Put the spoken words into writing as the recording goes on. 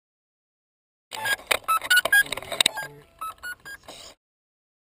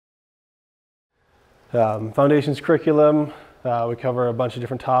Foundations curriculum, we cover a bunch of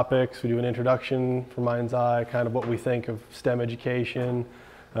different topics. We do an introduction for Mind's Eye, kind of what we think of STEM education,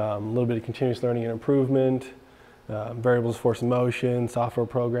 a little bit of continuous learning and improvement, variables, force and motion, software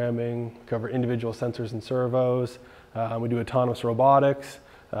programming, cover individual sensors and servos. We do autonomous robotics,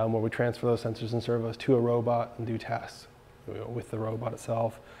 where we transfer those sensors and servos to a robot and do tasks with the robot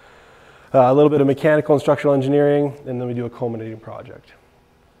itself. A little bit of mechanical and structural engineering, and then we do a culminating project.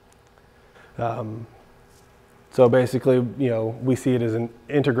 So basically, we see it as an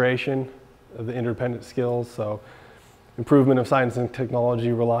integration of the interdependent skills. So improvement of science and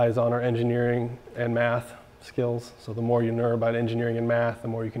technology relies on our engineering and math skills. So the more you know about engineering and math, the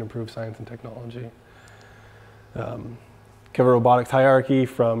more you can improve science and technology. Cover robotics hierarchy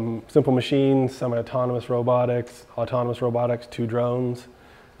from simple machines, semi-autonomous robotics, autonomous robotics to drones.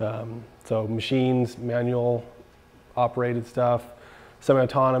 So machines, manual operated stuff.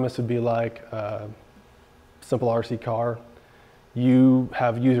 Semi-autonomous would be like a simple RC car. You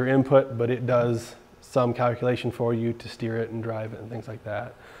have user input, but it does some calculation for you to steer it and drive it and things like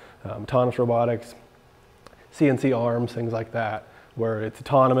that. Autonomous robotics, CNC arms, things like that, where it's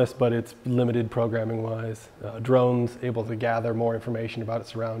autonomous, but it's limited programming-wise. Drones, able to gather more information about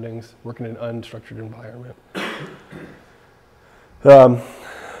its surroundings, work in an unstructured environment.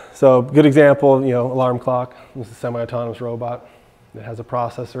 So good example, alarm clock. This is a semi-autonomous robot. It has a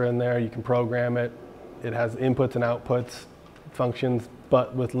processor in there. You can program it. It has inputs and outputs functions,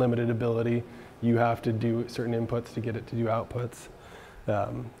 but with limited ability. You have to do certain inputs to get it to do outputs.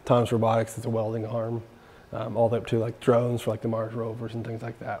 Autonomous robotics is a welding arm, all the way up to like drones for like the Mars rovers and things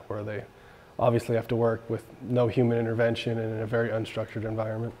like that, where they obviously have to work with no human intervention and in a very unstructured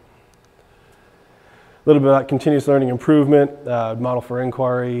environment. A little bit about continuous learning improvement, model for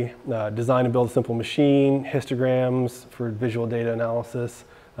inquiry, design and build a simple machine, histograms for visual data analysis,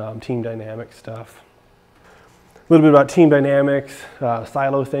 team dynamics stuff. A little bit about team dynamics,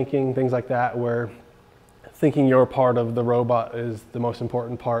 silo thinking, things like that, where thinking you're part of the robot is the most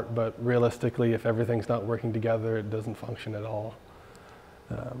important part, but realistically, if everything's not working together, it doesn't function at all.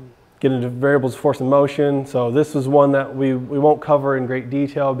 Get into variables, force and motion. So this is one that we won't cover in great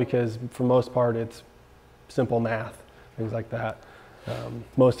detail because for most part, it's simple math, things like that.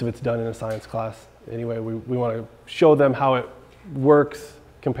 Most of it's done in a science class. Anyway, we want to show them how it works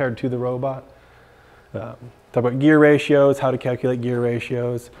compared to the robot. Talk about gear ratios, how to calculate gear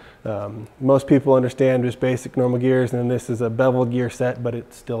ratios. Most people understand just basic normal gears, and then this is a beveled gear set, but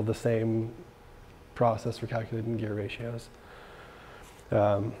it's still the same process for calculating gear ratios.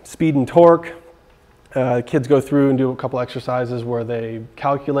 Speed and torque. Kids go through and do a couple exercises where they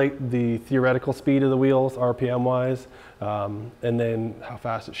calculate the theoretical speed of the wheels, RPM-wise, and then how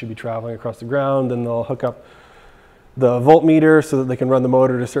fast it should be traveling across the ground. Then they'll hook up the voltmeter so that they can run the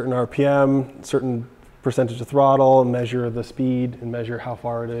motor to a certain RPM, certain percentage of throttle, and measure the speed and measure how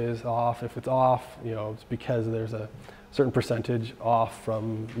far it is off. If it's off, it's because there's a certain percentage off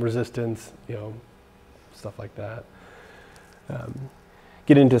from resistance, stuff like that.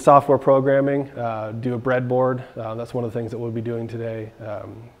 Get into software programming, do a breadboard. That's one of the things that we'll be doing today.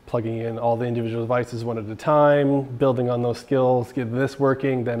 Plugging in all the individual devices one at a time, building on those skills, get this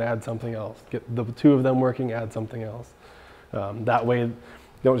working, then add something else. Get the two of them working, add something else. That way, you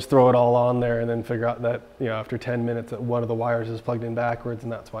don't just throw it all on there and then figure out that after 10 minutes that one of the wires is plugged in backwards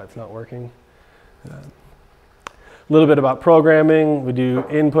and that's why it's not working. A little bit about programming. We do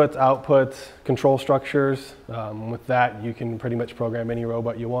inputs, outputs, control structures. With that, you can pretty much program any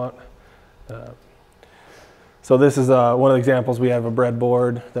robot you want. So this is one of the examples. We have a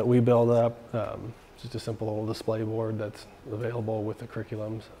breadboard that we build up. Just a simple little display board that's available with the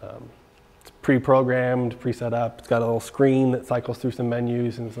curriculums. It's pre-programmed, pre-set up. It's got a little screen that cycles through some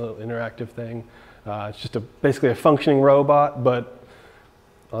menus and it's a little interactive thing. It's just basically a functioning robot, but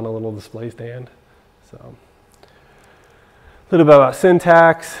on a little display stand. So. A little bit about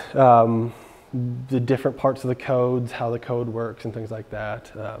syntax, the different parts of the codes, how the code works and things like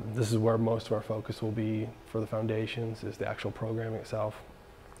that. This is where most of our focus will be for the foundations, is the actual programming itself.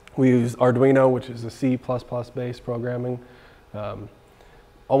 We use Arduino, which is a C++ based programming.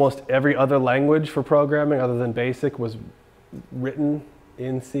 Almost every other language for programming other than BASIC was written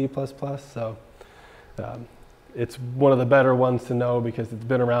in C++, so it's one of the better ones to know because it's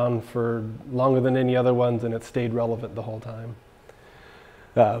been around for longer than any other ones and it's stayed relevant the whole time.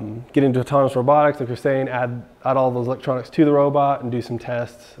 Get into autonomous robotics, like you're saying, add all those electronics to the robot and do some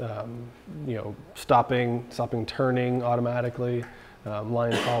tests, stopping, turning automatically,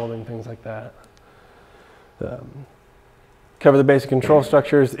 line following, things like that. Cover the basic control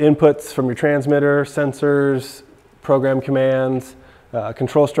structures, inputs from your transmitter, sensors, program commands,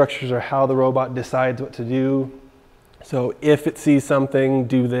 Control structures are how the robot decides what to do. So if it sees something,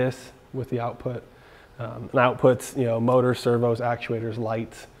 do this with the output. And outputs, motors, servos, actuators,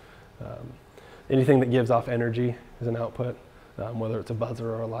 lights. Anything that gives off energy is an output, whether it's a buzzer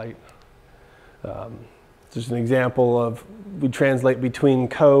or a light. Just an example of, we translate between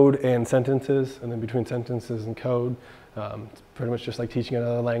code and sentences, and then between sentences and code. It's pretty much just like teaching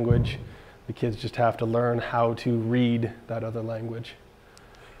another language. The kids just have to learn how to read that other language.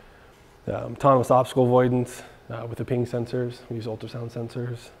 Autonomous obstacle avoidance with the ping sensors. We use ultrasound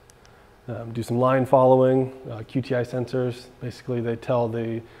sensors. Do some line following, QTI sensors. Basically, they tell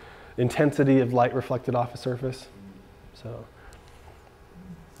the intensity of light reflected off a surface. So,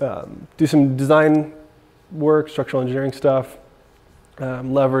 do some design work, structural engineering stuff,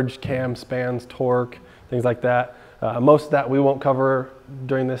 leverage, cam, spans, torque, things like that. Most of that we won't cover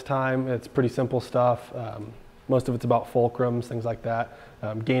during this time. It's pretty simple stuff. Most of it's about fulcrums, things like that.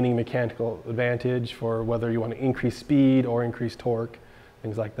 Gaining mechanical advantage for whether you want to increase speed or increase torque,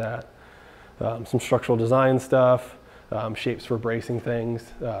 things like that. Some structural design stuff, shapes for bracing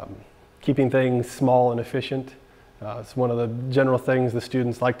things, keeping things small and efficient. It's one of the general things. The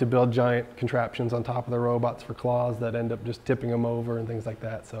students like to build giant contraptions on top of their robots for claws that end up just tipping them over and things like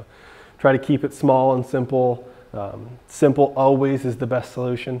that. So try to keep it small and simple. Simple always is the best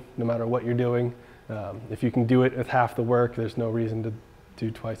solution, no matter what you're doing. If you can do it with half the work, there's no reason to do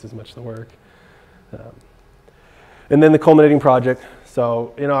twice as much of the work. And then the culminating project.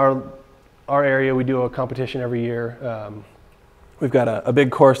 So in our area, we do a competition every year. We've got a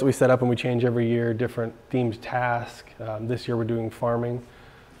big course that we set up and we change every year, different themed tasks. This year we're doing farming.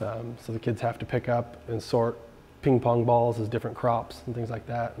 So the kids have to pick up and sort ping pong balls as different crops and things like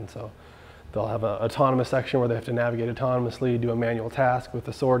that. And so they'll have an autonomous section where they have to navigate autonomously, do a manual task with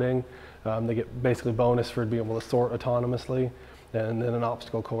the sorting. They get basically bonus for being able to sort autonomously, and then an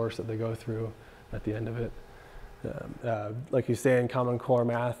obstacle course that they go through at the end of it. Like you say, in Common Core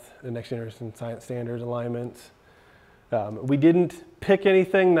Math and Next Generation Science Standards alignments. We didn't pick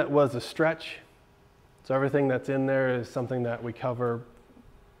anything that was a stretch. So everything that's in there is something that we cover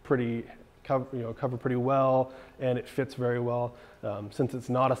pretty well, and it fits very well. Since it's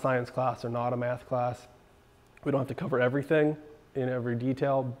not a science class or not a math class, we don't have to cover everything in every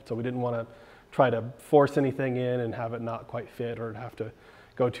detail. So we didn't want to try to force anything in and have it not quite fit or have to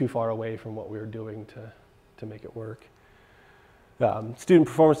go too far away from what we were doing to make it work. Student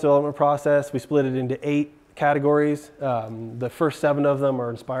performance development process, we split it into 8 categories. The first 7 of them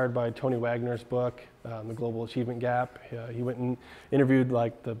are inspired by Tony Wagner's book, The Global Achievement Gap. He went and interviewed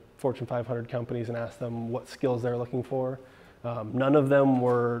like the Fortune 500 companies and asked them what skills they're looking for. None of them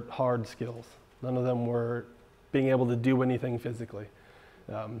were hard skills. None of them were being able to do anything physically.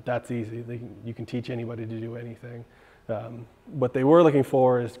 That's easy. You can teach anybody to do anything. What they were looking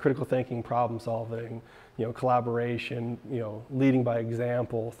for is critical thinking, problem solving, collaboration, leading by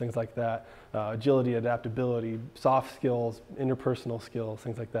example, things like that. Agility, adaptability, soft skills, interpersonal skills,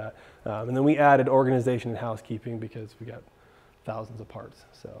 things like that. And then we added organization and housekeeping because we got thousands of parts.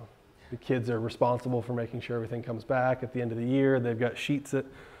 So the kids are responsible for making sure everything comes back at the end of the year. They've got sheets that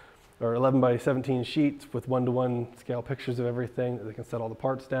are 11 by 17 sheets with 1-to-1 scale pictures of everything that they can set all the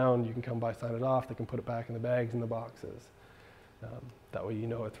parts down. You can come by, sign it off. They can put it back in the bags and the boxes. That way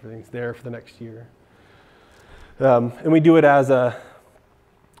everything's there for the next year. And we do it as an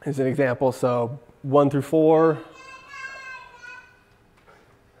example. So 1 through 4.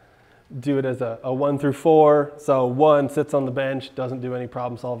 Do it as a 1 through 4. So 1 sits on the bench, doesn't do any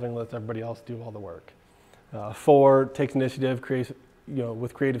problem solving, lets everybody else do all the work. 4 takes initiative, creates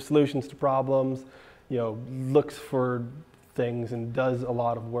with creative solutions to problems, looks for things and does a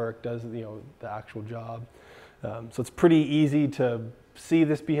lot of work, does the actual job. So it's pretty easy to see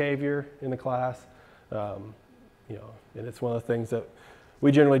this behavior in the class, and it's one of the things that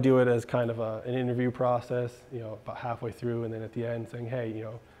we generally do it as kind of an interview process, about halfway through, and then at the end saying, hey,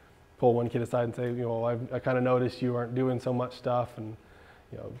 pull one kid aside and say, I kind of noticed you aren't doing so much stuff, and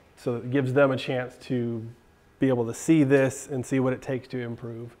so it gives them a chance to be able to see this and see what it takes to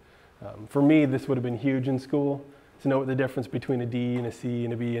improve. For me, this would have been huge in school, to know what the difference between a D and a C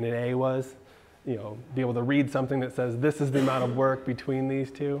and a B and an A was. Be able to read something that says this is the amount of work between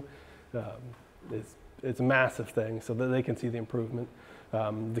these two. It's a massive thing so that they can see the improvement.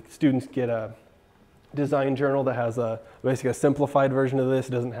 The students get a design journal that has basically a simplified version of this.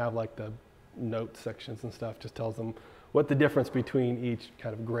 It doesn't have like the note sections and stuff, just tells them what the difference between each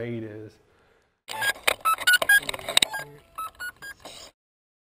kind of grade is.